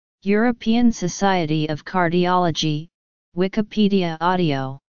European Society of Cardiology, Wikipedia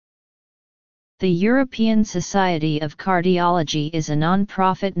audio. The European Society of Cardiology is a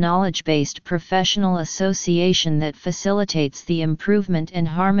non-profit knowledge-based professional association that facilitates the improvement and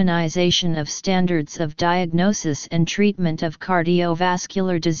harmonization of standards of diagnosis and treatment of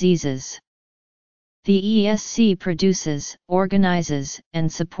cardiovascular diseases. The ESC produces, organizes,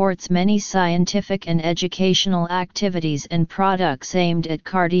 and supports many scientific and educational activities and products aimed at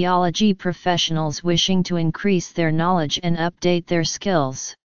cardiology professionals wishing to increase their knowledge and update their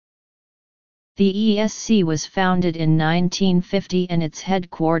skills. The ESC was founded in 1950 and its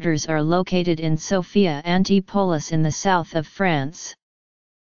headquarters are located in Sophia Antipolis in the south of France.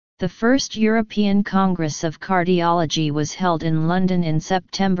 The first European Congress of Cardiology was held in London in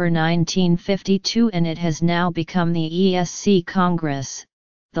September 1952 and it has now become the ESC Congress,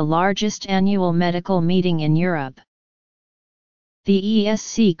 the largest annual medical meeting in Europe. The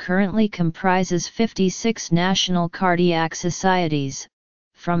ESC currently comprises 56 national cardiac societies,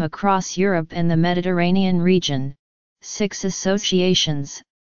 from across Europe and the Mediterranean region, 6 associations,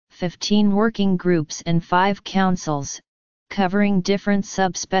 15 working groups and 5 councils, covering different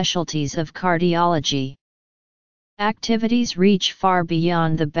subspecialties of cardiology. Activities reach far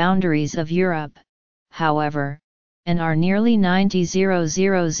beyond the boundaries of Europe, however, and our nearly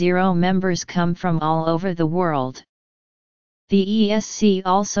 90,000 members come from all over the world. The ESC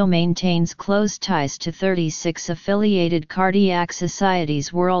also maintains close ties to 36 affiliated cardiac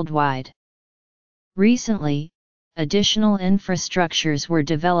societies worldwide. Recently, additional infrastructures were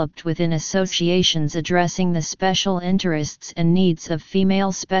developed within associations addressing the special interests and needs of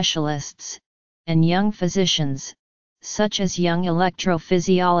female specialists, and young physicians, such as young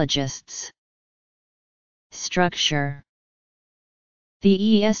electrophysiologists. Structure.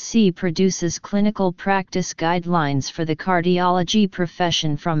 The ESC produces clinical practice guidelines for the cardiology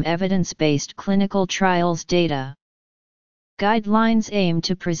profession from evidence-based clinical trials data. Guidelines aim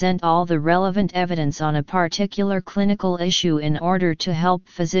to present all the relevant evidence on a particular clinical issue in order to help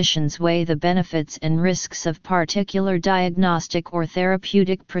physicians weigh the benefits and risks of particular diagnostic or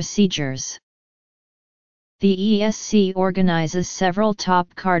therapeutic procedures. The ESC organizes several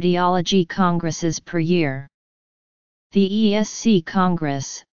top cardiology congresses per year. The ESC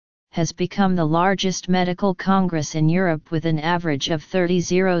Congress has become the largest medical congress in Europe with an average of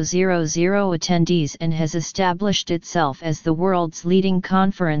 30,000 attendees and has established itself as the world's leading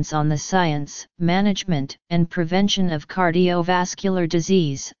conference on the science, management, and prevention of cardiovascular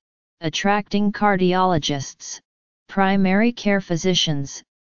disease, attracting cardiologists, primary care physicians,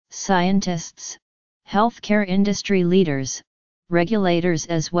 scientists, healthcare industry leaders, regulators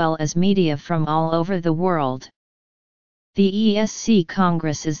as well as media from all over the world. The ESC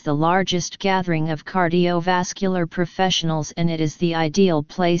Congress is the largest gathering of cardiovascular professionals and it is the ideal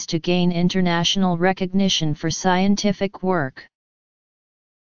place to gain international recognition for scientific work.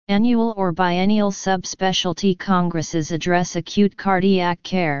 Annual or biennial subspecialty congresses address acute cardiac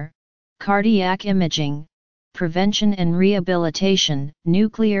care, cardiac imaging, prevention and rehabilitation,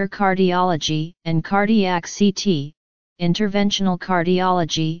 nuclear cardiology and cardiac CT, interventional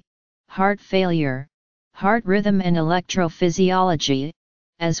cardiology, heart failure, heart rhythm and electrophysiology,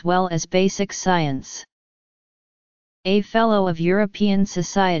 as well as basic science. A Fellow of European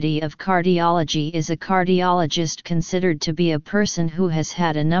Society of Cardiology is a cardiologist considered to be a person who has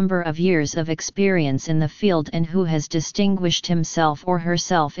had a number of years of experience in the field and who has distinguished himself or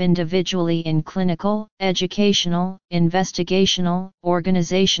herself individually in clinical, educational, investigational,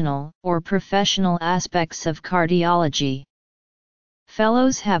 organizational, or professional aspects of cardiology.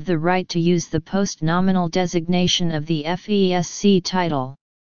 Fellows have the right to use the post-nominal designation of the FESC title.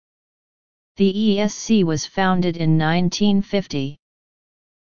 The ESC was founded in 1950.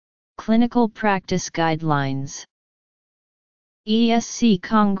 Clinical Practice Guidelines. ESC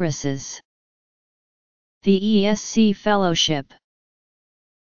Congresses. The ESC Fellowship.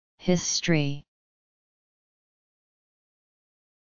 History.